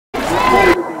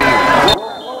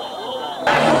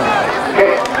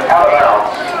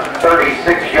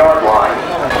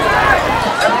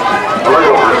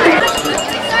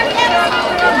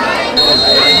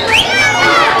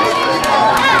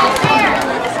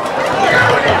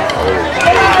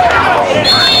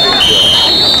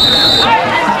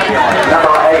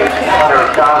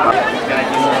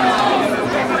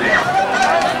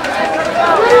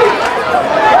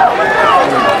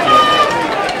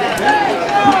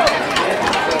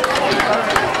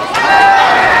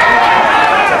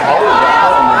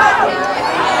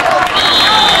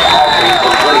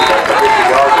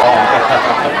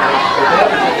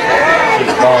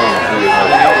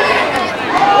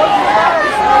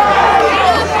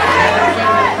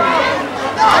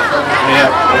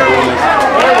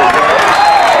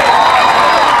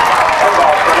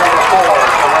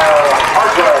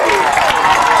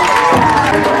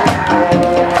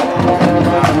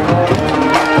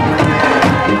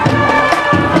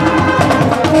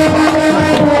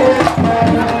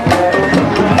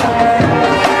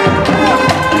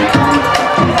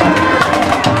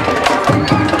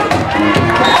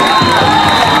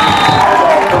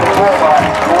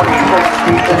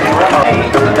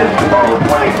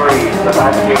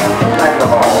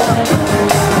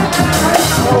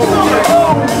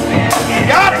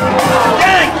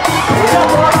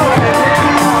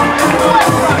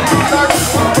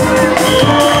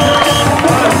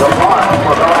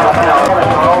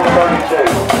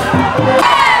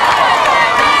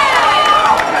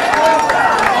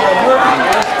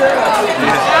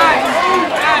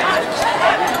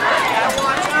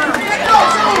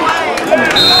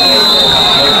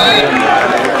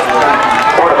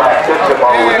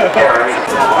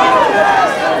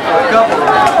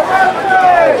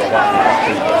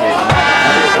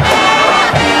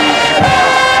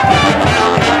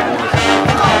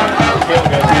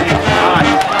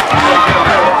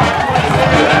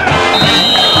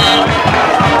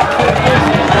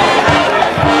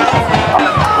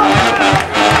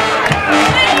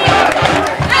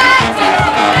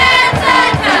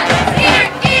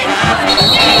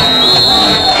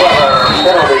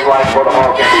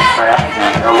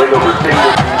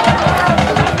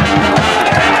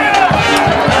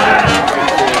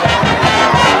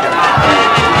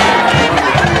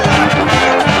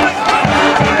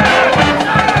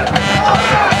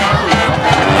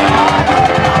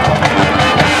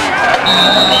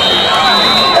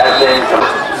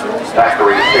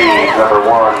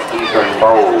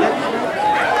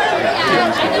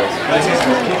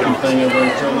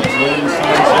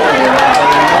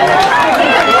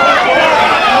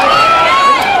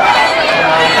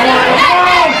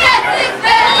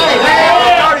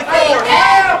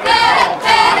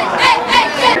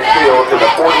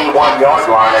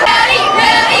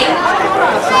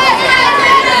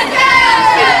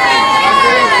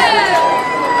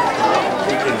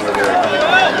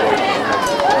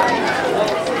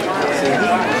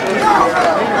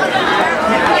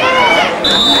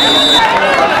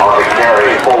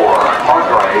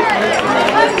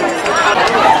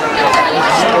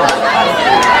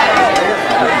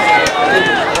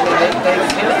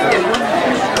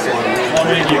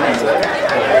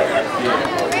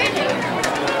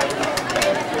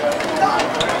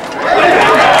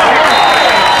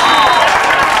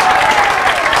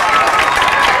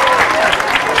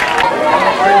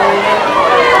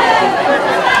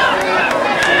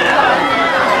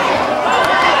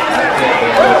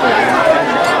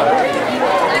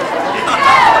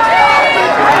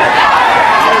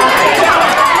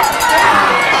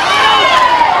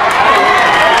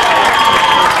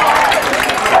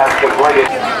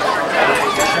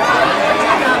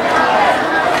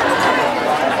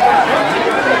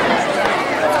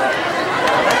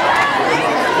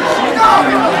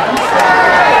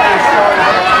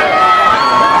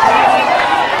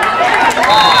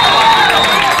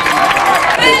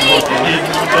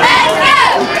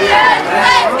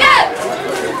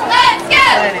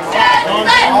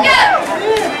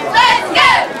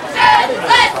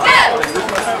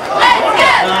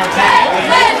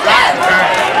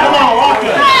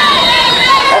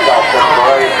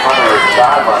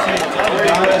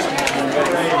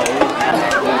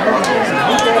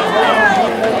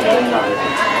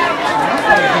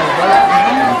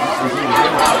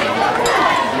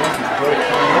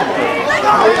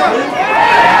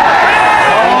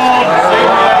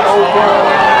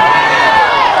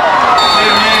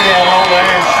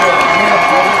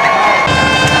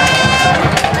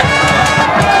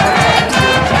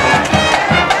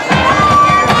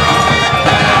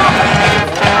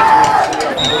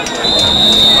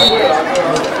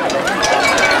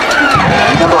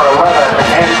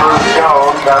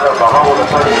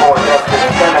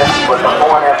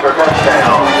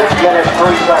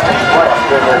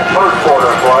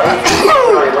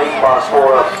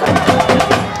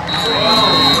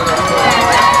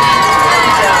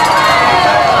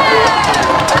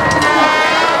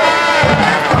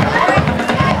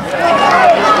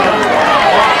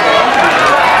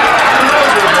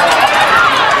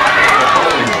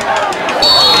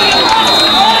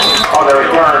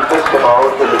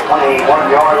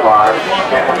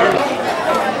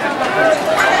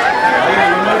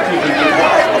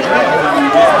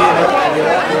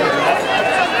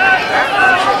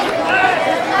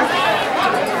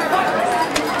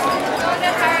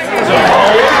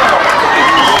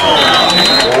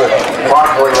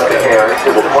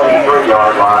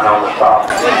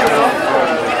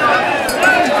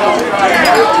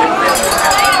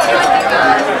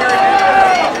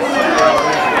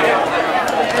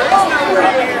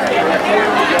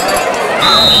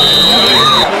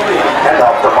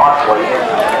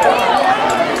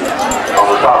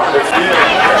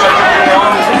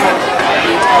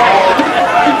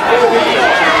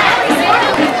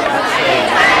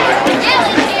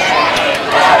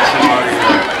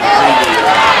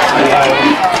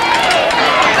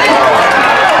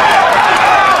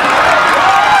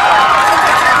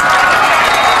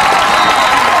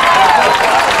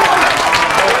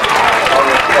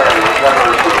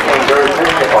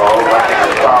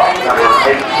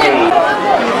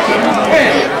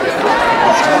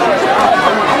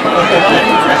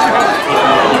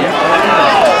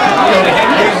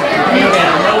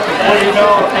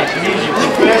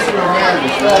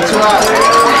That's right.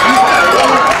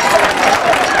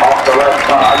 Off the left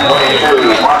side,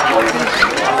 22, Markley.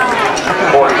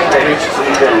 46,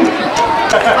 Steve.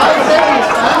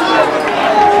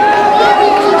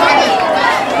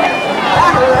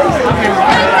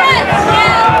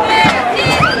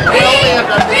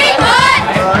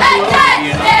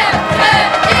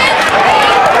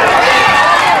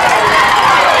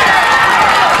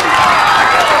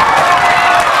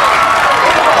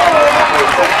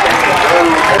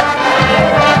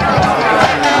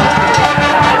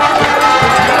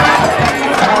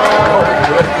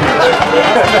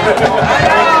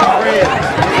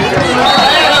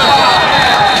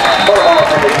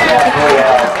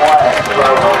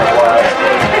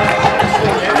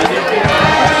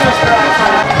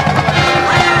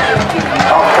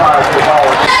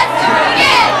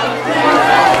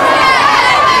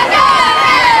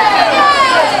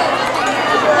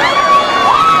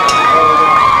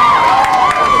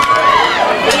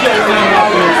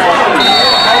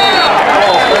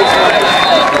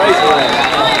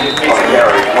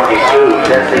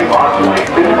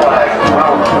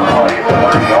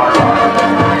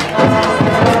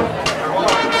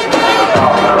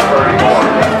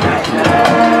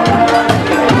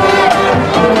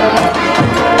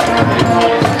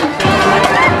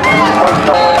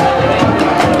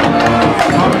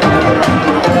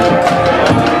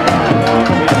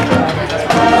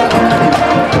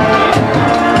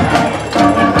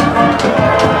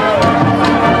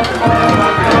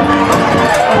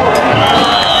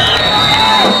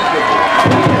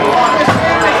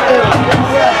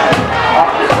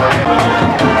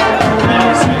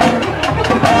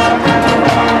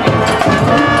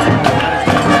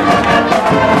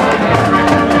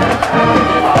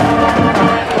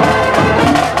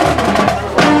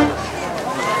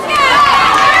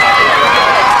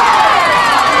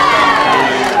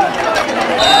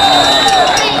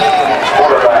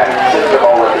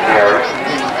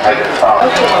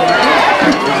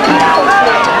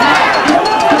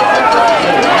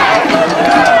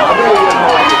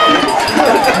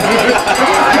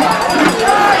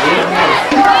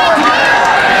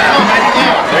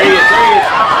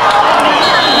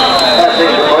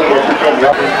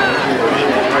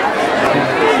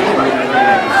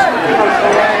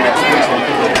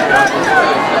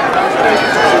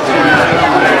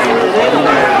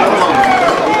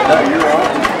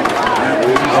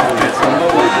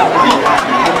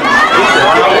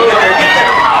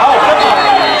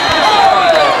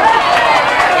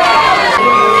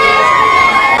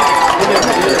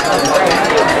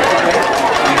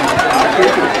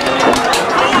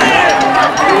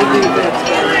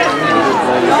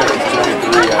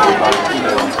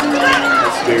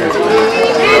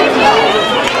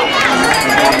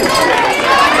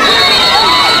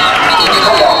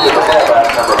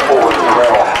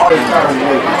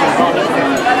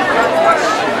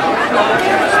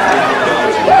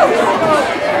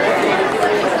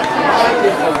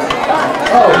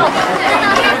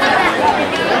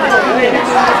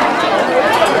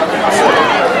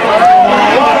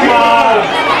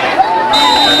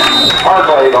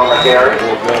 Hard on the carry.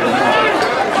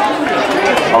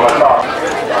 On the top.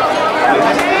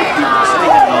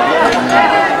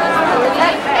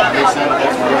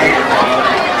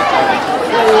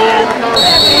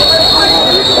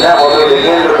 And that will be the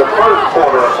end of the first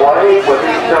quarter of play with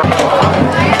each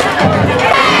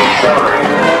Surry.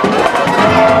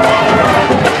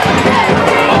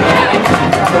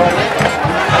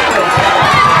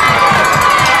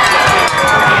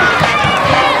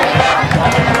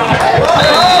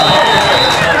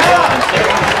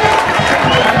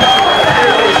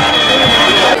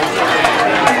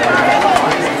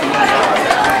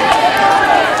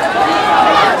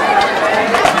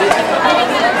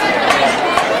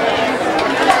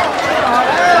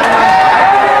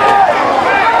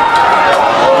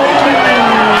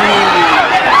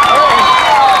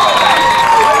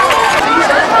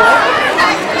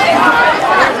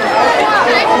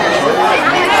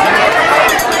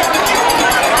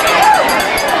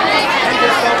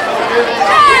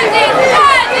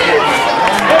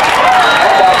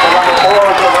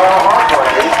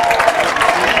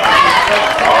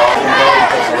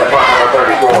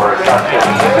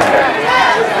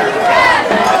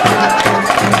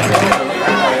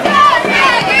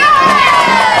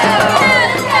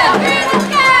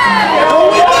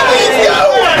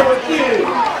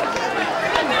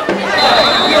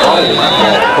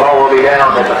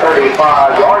 At the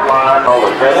 35-yard line,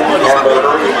 over 7,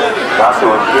 not to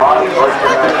imply,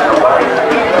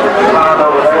 sign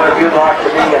over there. If you'd like to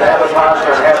be an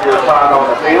advertiser and have your sign on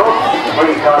the field,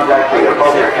 please contact the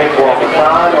appropriate people on the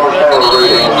sign or tell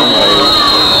Rudy.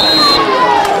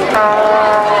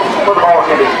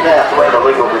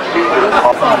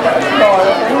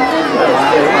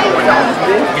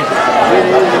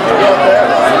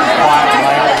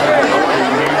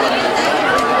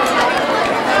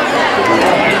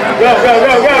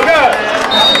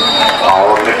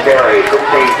 On the carry, 15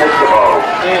 Eskimo.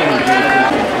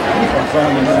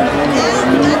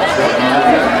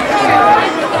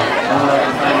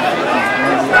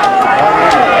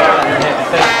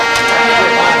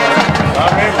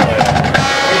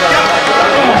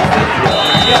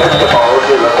 Eskimo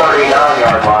to the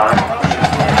 39-yard line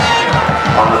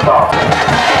on the top.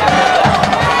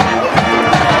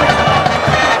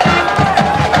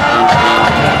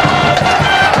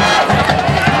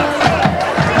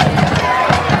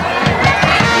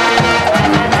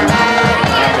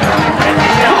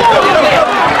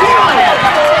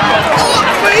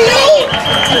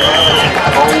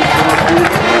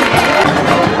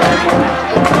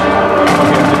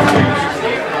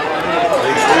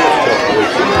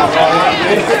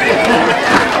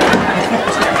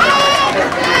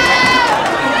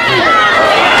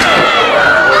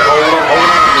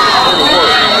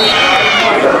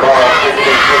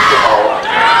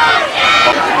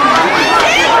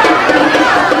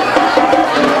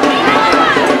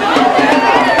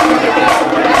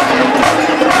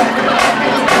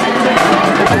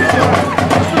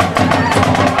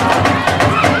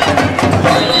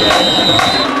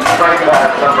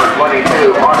 Number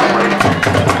 22,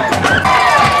 Markley.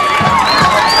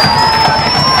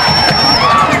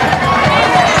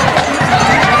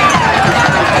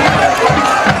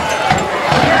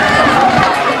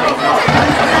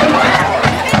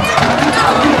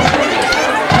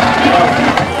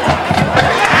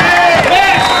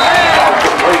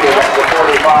 Completed at the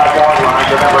 45-yard line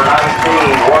to number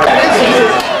 19, Warren.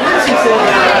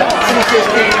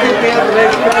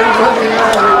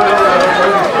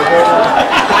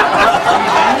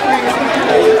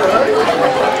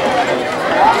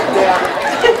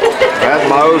 That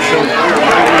motion.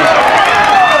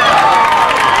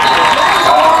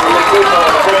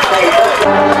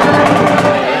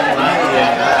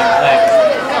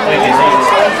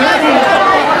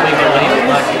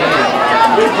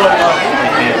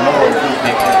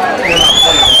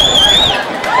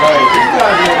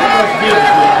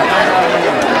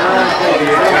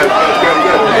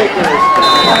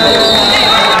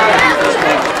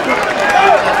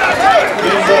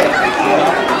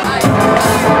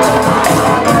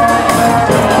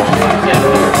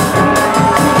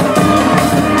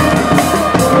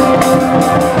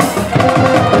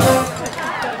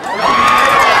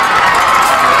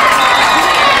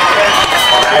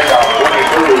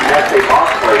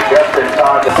 Just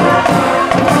inside the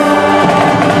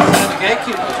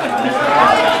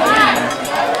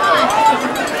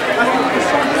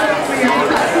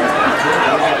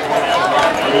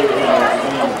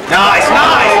Nice,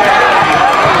 nice!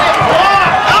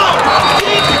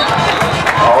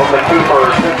 on the keeper,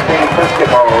 16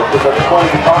 Eskimo to the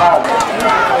 25.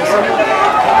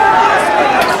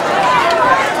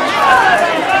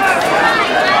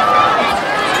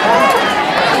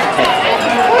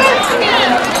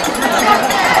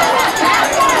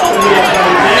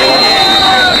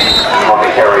 On the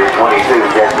carry, 22,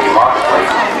 Jesse Moxley.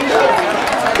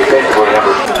 Defensively,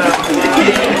 number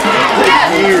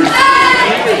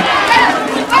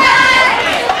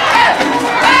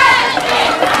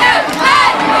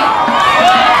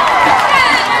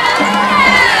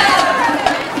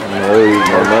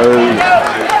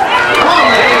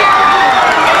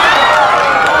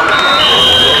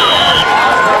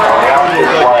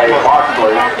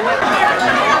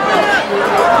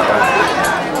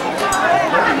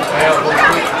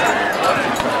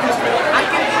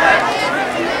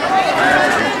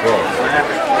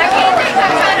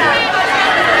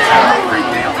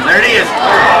There it is.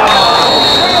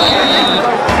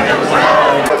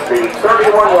 the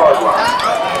 31-yard line.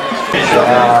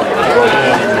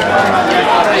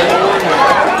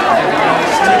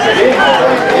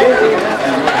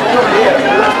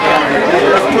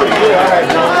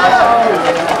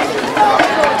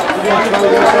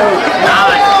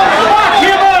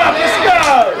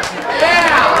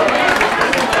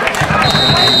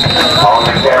 On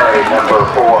the carry, number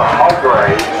 4,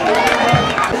 Hargrave.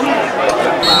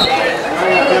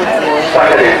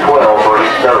 Second and 12 for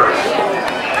Surry.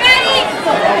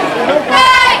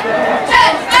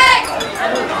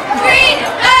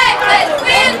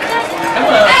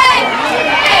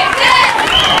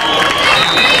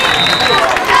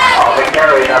 On the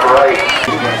carry, number 8.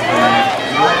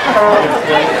 On the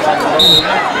carry,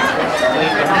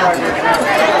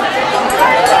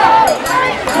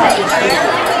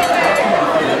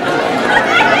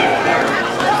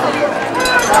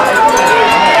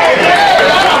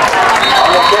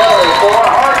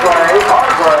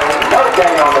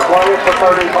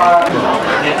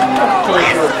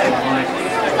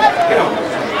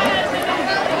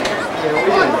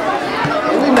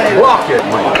 at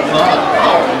me.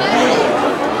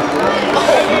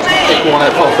 Take one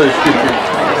that's off those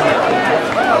scooters.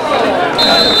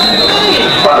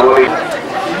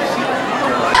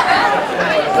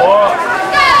 What?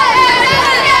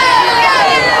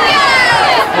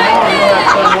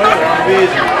 I'm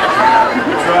busy.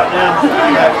 It's right down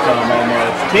back some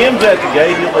almost. Tim's at the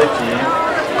gate, he'll let you in.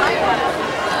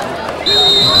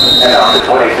 And on the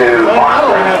 22, Well, I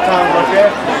don't even have time to look at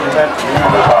it.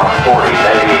 on the top 40,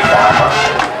 Navy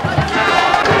timer.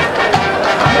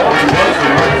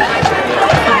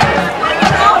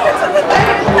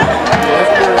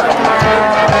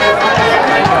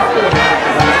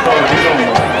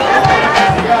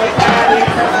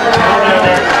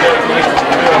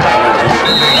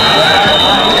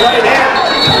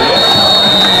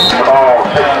 The ball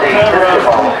 16, the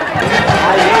ball.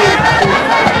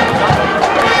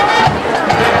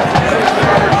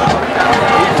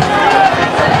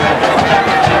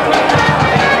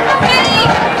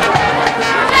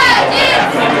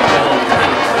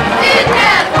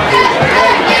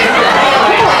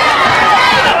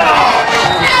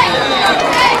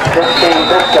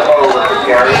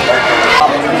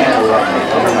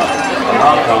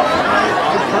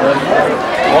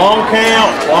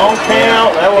 Long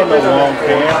count. That wasn't a long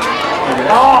count.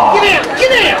 Oh.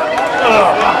 Get in!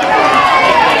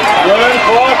 Run,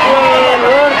 clock,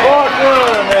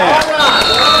 run, man.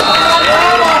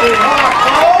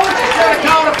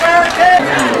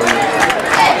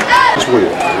 East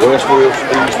wheel, west wheels,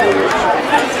 east wheels.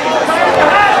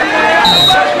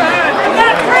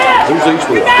 Who's east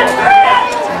wheel?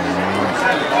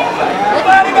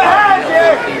 Nobody behind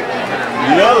you!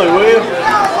 You know they will.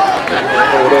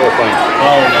 What other thing?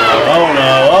 Oh no, oh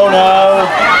no, oh no.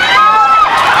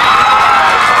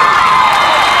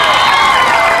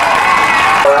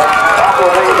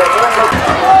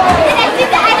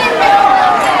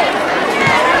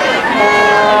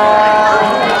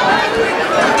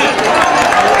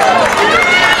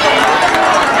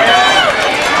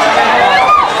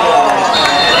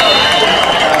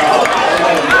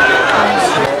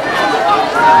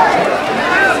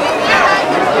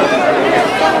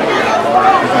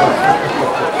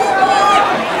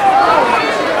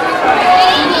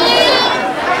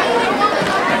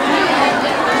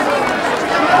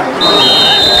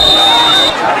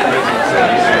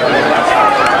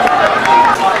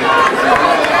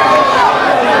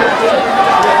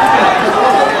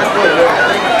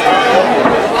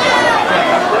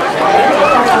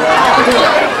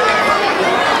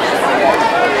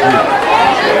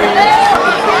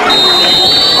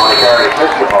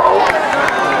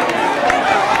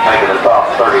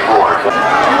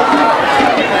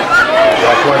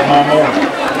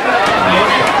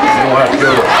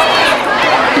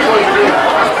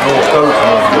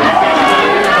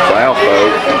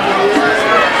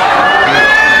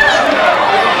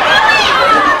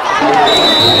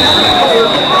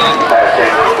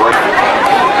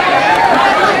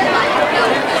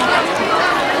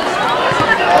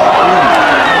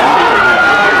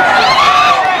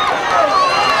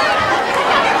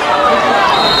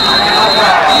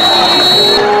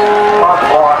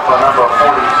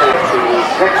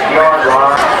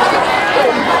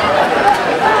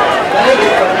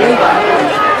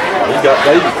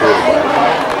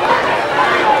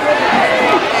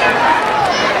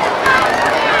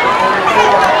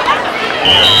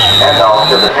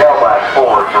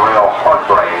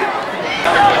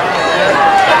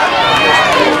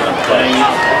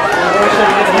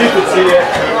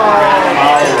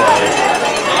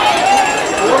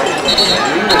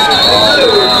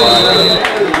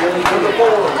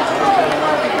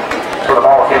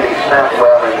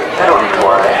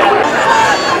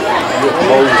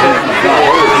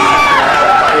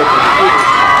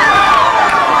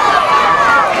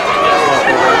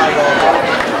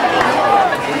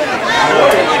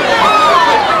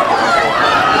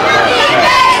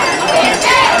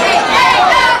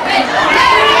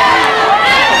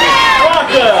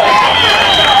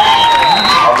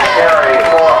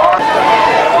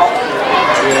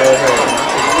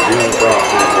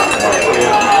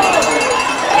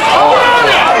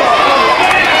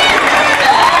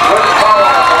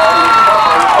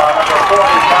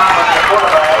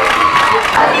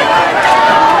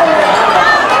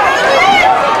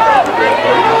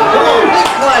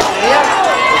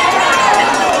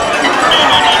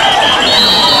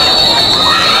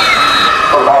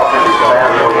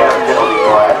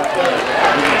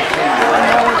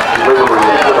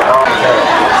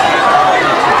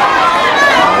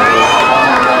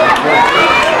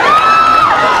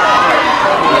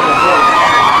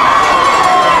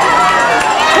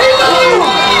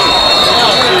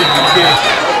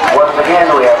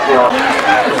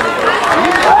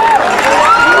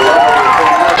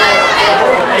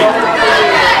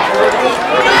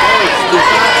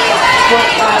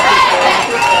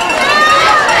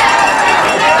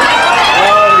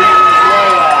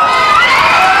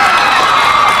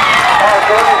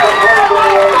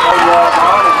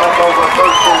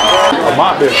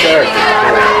 be a character.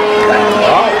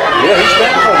 Oh, yeah, he's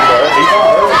standing on there. He's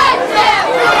on there.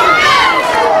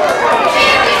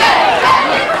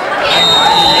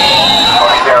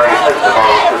 Carry Festival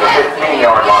to the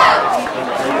 15-yard line.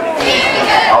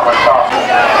 On the top.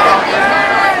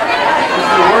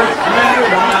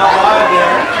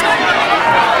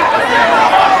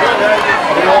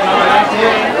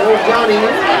 Johnny.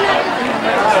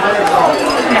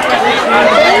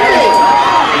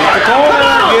 Get the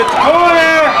corner! Get the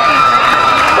corner!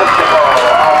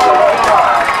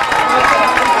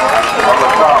 On the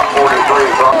top,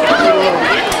 43 from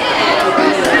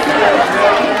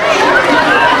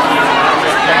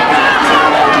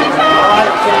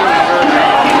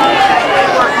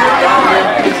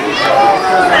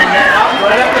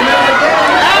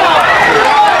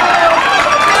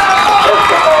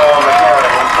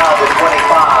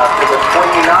to the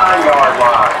 29-yard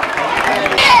line.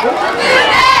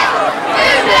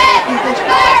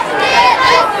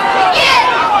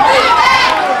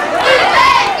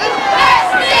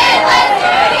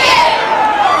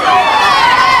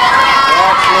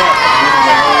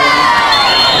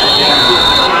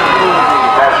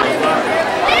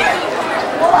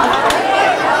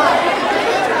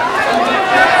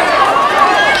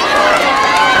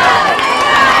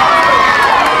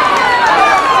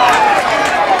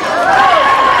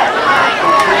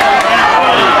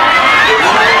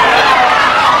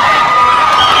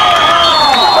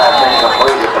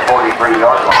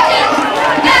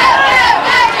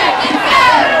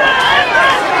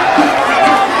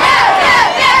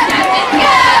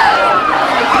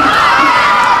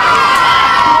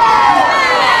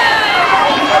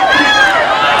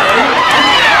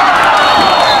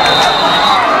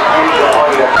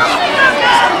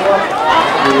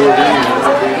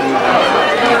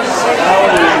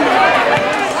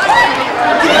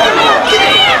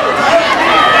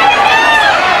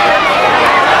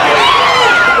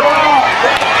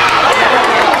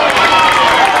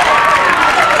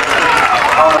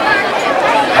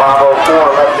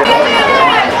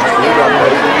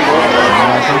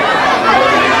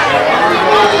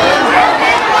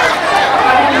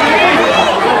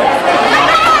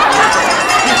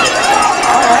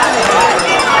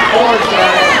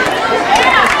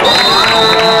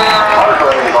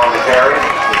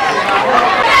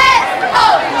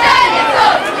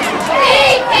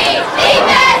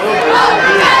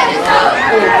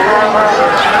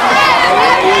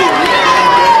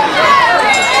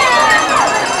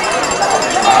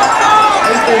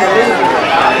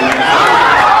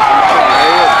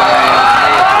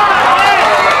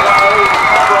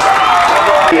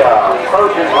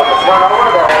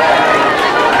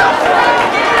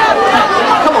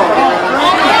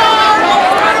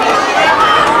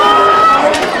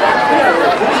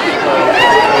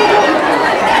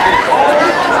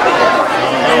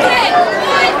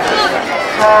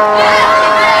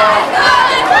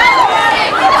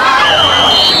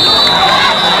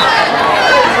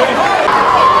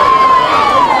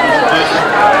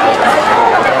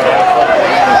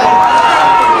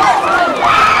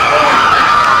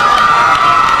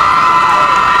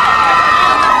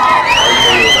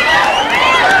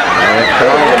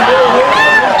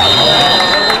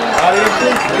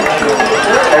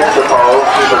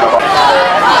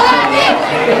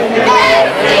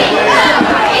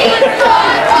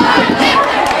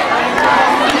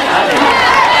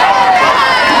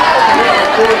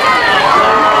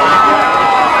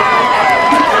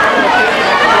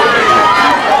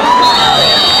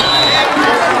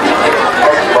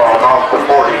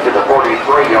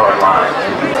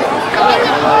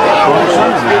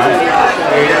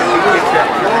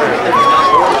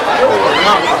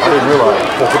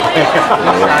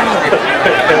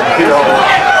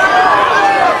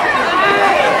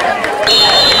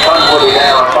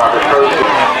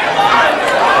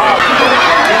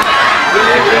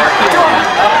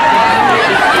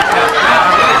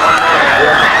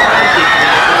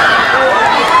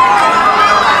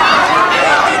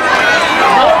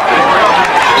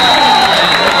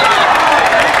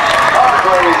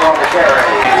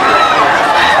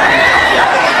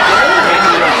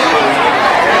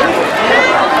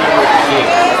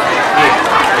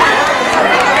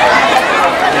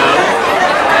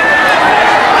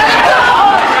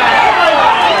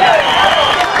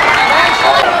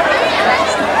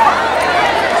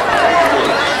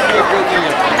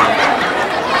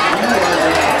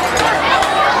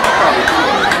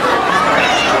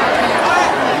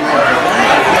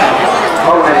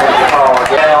 Holding the ball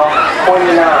down,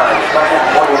 29,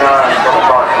 second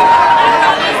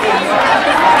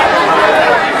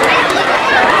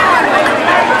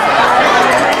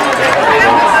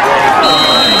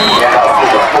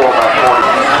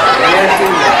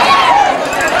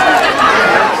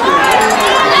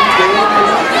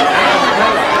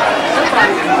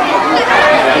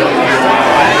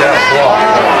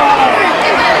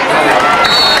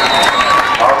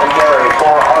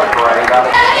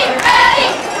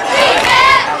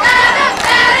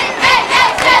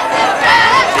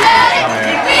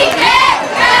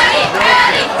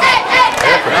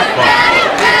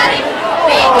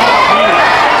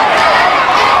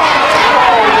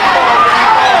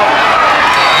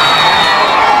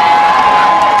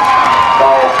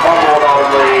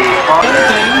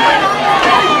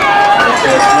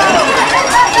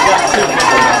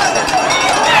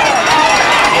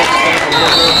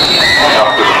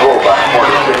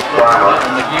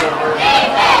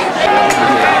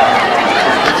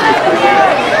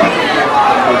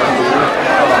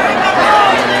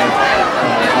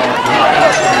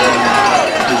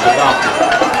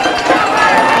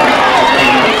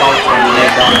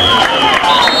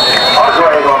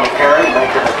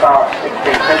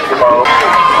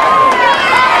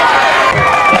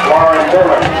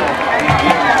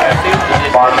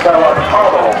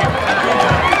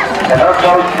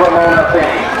Coach Ramona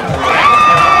Finney.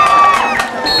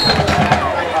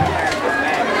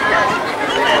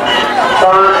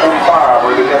 Third and 5.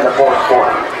 We begin the fourth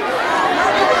quarter.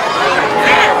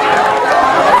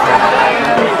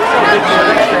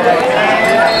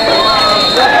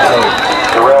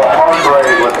 Darrell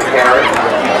Hargrave with the carry.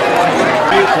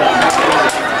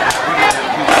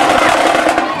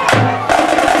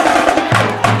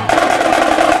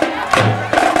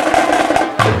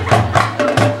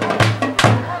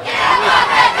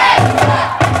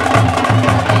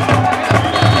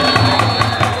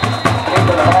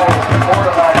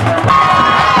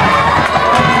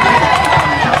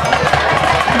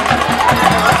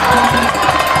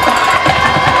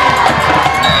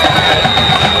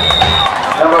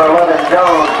 Number 11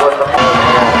 Jones with the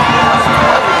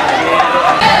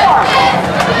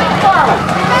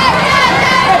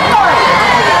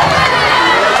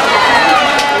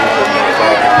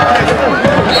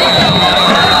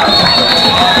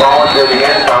ball into the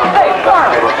end zone.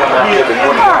 They will come out to the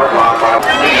 20-yard line.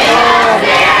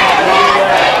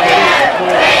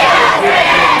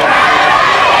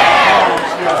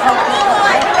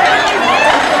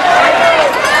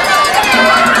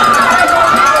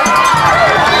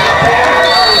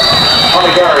 On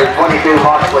the carry, 22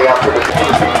 Moxley out to the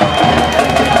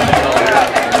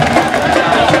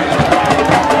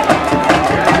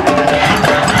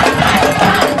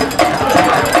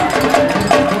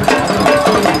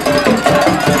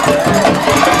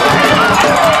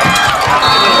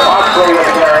Moxley with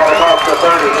the carry across the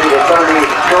 30 to the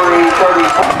 33, 30.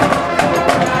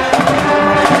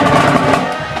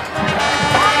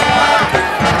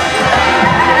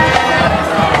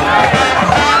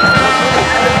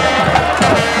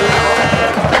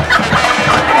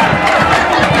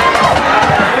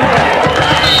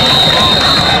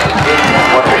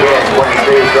 Once again,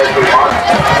 22 Gregory Martin.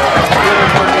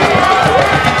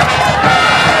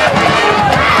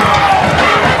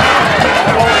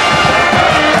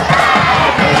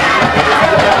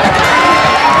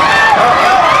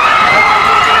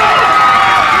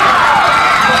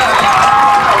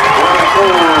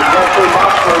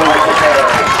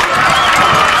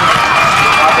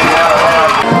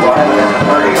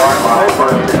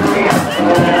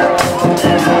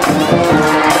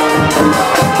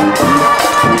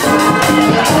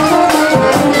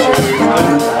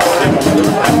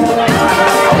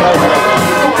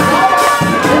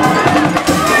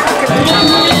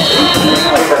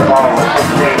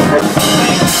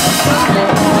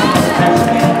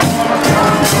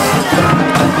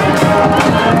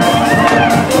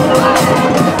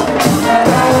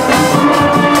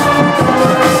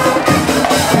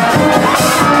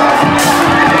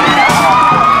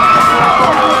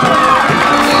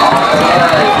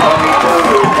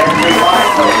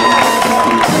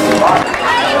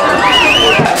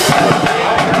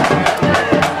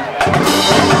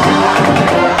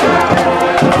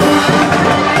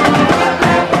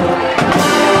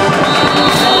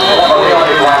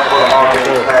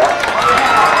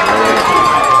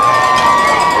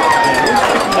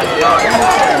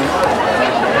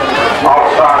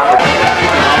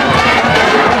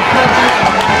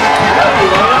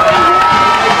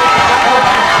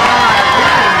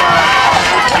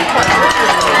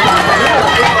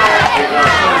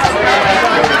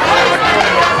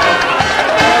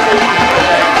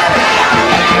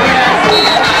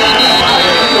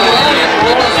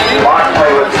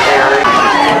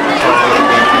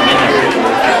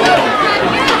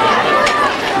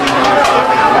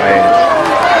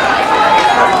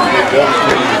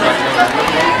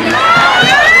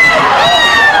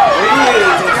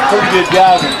 Good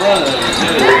guys in front of you.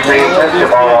 Retrieve the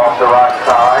ball off the right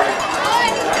side.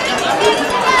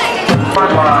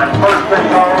 First line, first and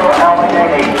goal,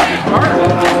 Alleghany.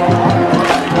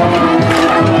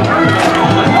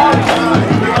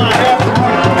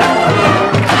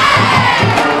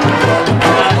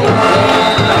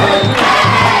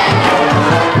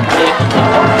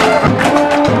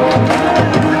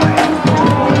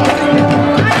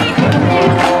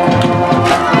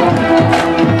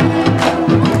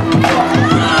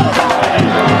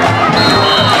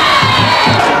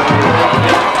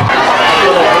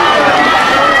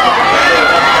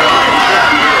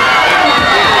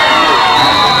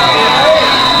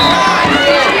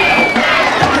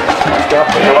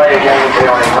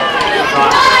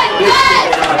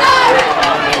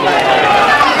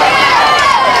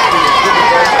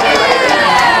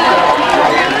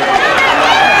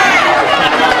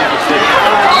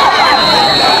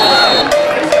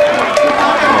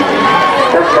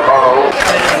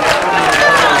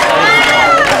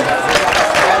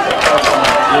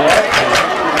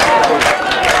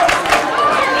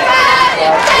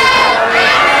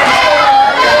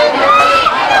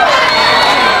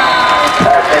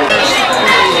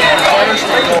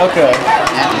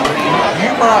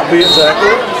 be exactly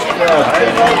right.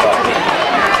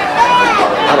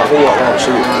 I don't know what I want to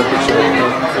see it.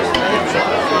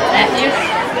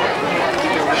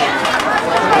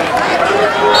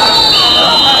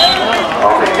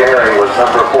 On the carry was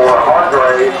number 4,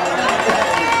 Hargrave.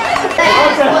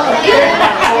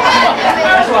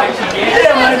 That's why she did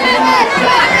it.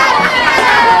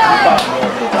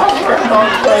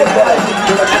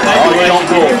 Oh, you don't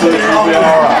go, you'll be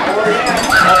all right.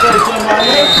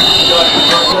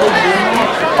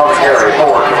 On the carry, 4,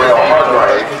 Terrell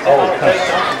Hargrave.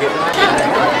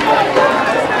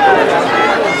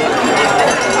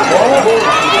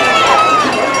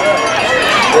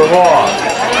 For what?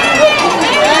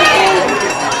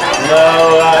 No,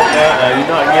 you're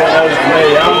not giving those to me.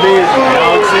 I'm busy.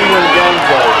 I'll see you when the game's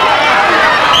over.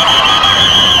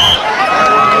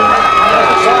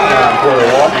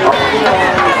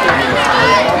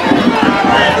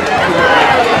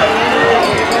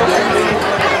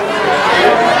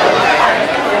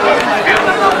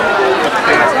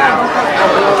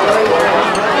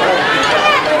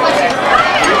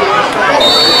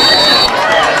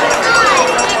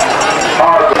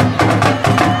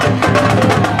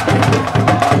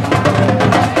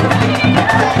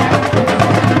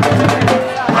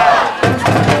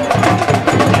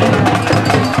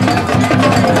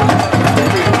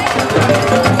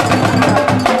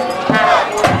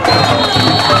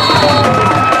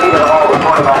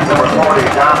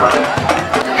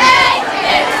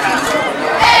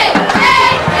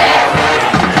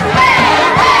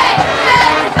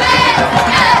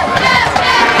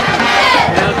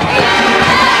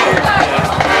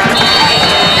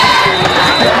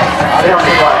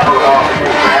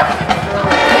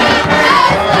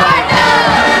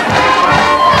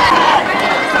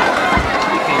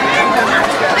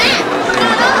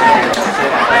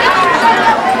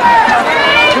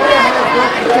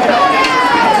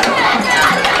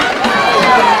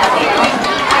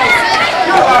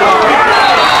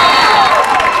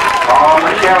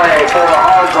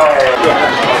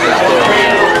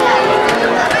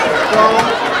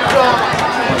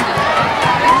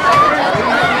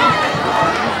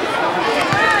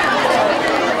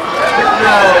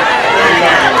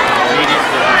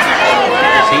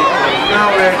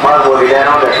 Mark will be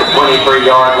down at the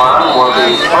 23-yard line. Will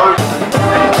be first.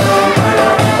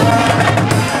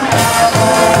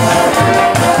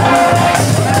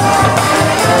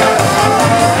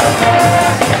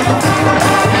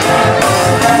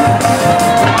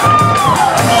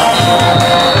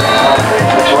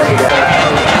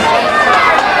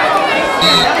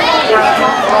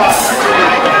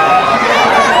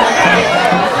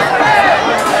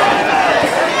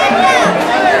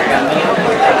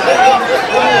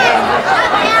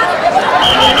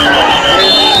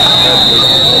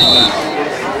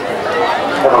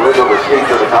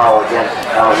 To the call against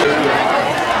Alleghany.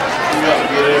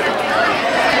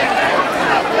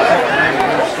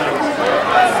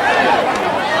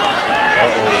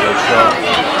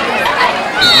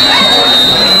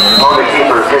 On the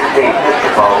keeper, 16, Mr.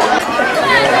 Ball.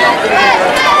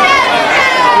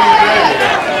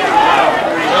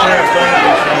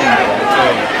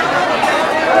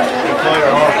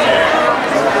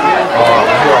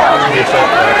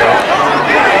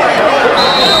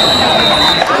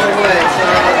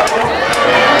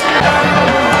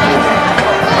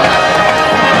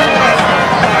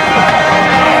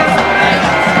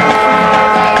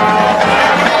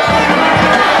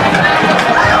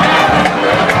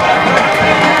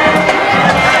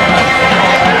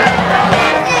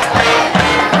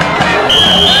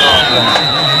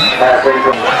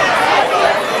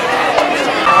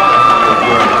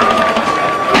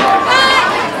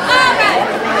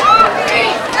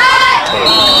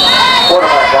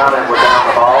 Quarterback down and we're down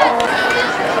the ball.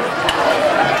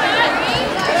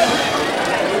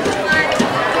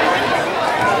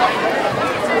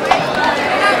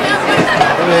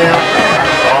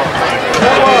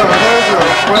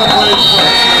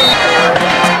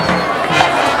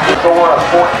 Score of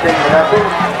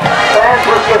 14-0. Fans,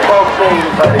 let's get both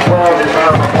teams a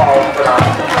well-deserved applause.